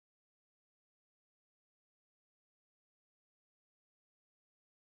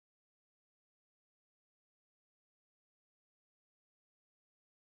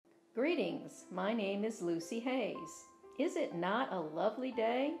Greetings, my name is Lucy Hayes. Is it not a lovely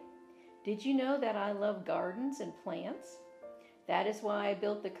day? Did you know that I love gardens and plants? That is why I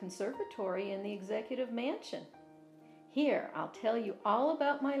built the conservatory in the Executive Mansion. Here, I'll tell you all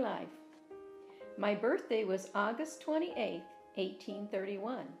about my life. My birthday was August 28,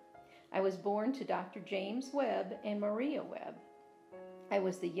 1831. I was born to Dr. James Webb and Maria Webb. I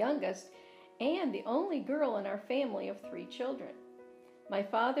was the youngest and the only girl in our family of 3 children. My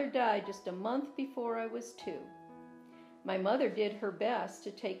father died just a month before I was 2. My mother did her best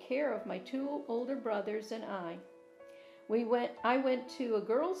to take care of my 2 older brothers and I. I went to a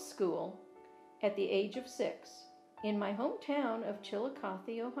girls' school at the age of 6 in my hometown of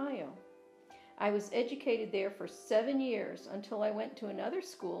Chillicothe, Ohio. I was educated there for 7 years until I went to another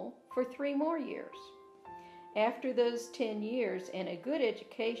school for 3 more years. After those 10 years and a good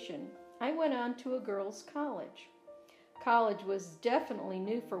education, I went on to a girls' college. College was definitely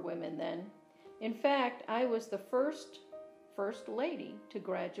new for women then. In fact, I was the first lady to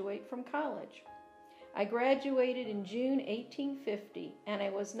graduate from college. I graduated in June 1850, and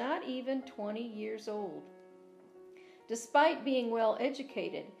I was not even 20 years old. Despite being well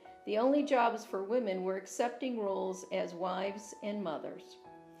educated, the only jobs for women were accepting roles as wives and mothers.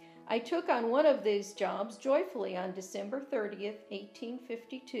 I took on one of these jobs joyfully on December 30th,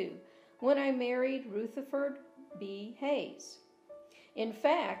 1852, when I married Rutherford B. Hayes. In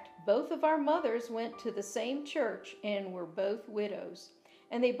fact, both of our mothers went to the same church and were both widows,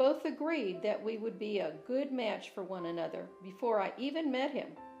 and they both agreed that we would be a good match for one another before I even met him.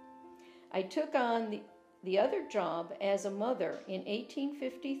 I took on the other job as a mother in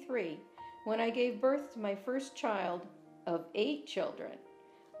 1853 when I gave birth to my first child of 8 children.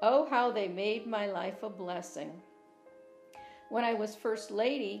 Oh, how they made my life a blessing. When I was First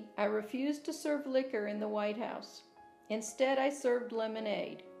Lady, I refused to serve liquor in the White House. Instead, I served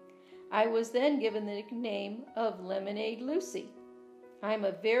lemonade. I was then given the nickname of Lemonade Lucy. I am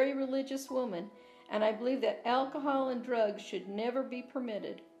a very religious woman, and I believe that alcohol and drugs should never be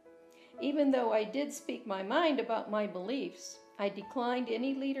permitted. Even though I did speak my mind about my beliefs, I declined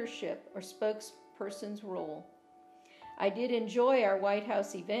any leadership or spokesperson's role. I did enjoy our White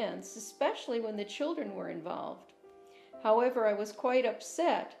House events, especially when the children were involved. However, I was quite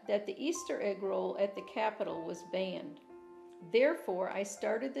upset that the Easter egg roll at the Capitol was banned. Therefore, I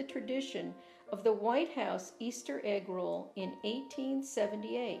started the tradition of the White House Easter egg roll in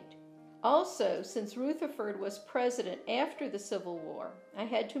 1878. Also, since Rutherford was president after the Civil War, I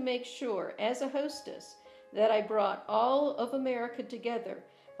had to make sure, as a hostess, that I brought all of America together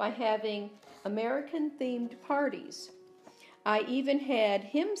by having American-themed parties. I even had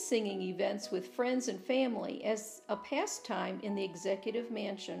hymn-singing events with friends and family as a pastime in the Executive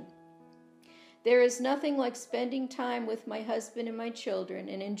Mansion. There is nothing like spending time with my husband and my children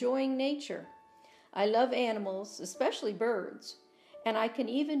and enjoying nature. I love animals, especially birds, and I can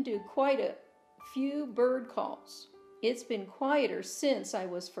even do quite a few bird calls. It's been quieter since I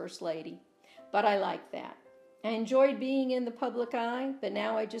was First Lady, but I like that. I enjoyed being in the public eye, but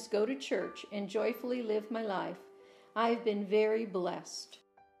now I just go to church and joyfully live my life. I've been very blessed.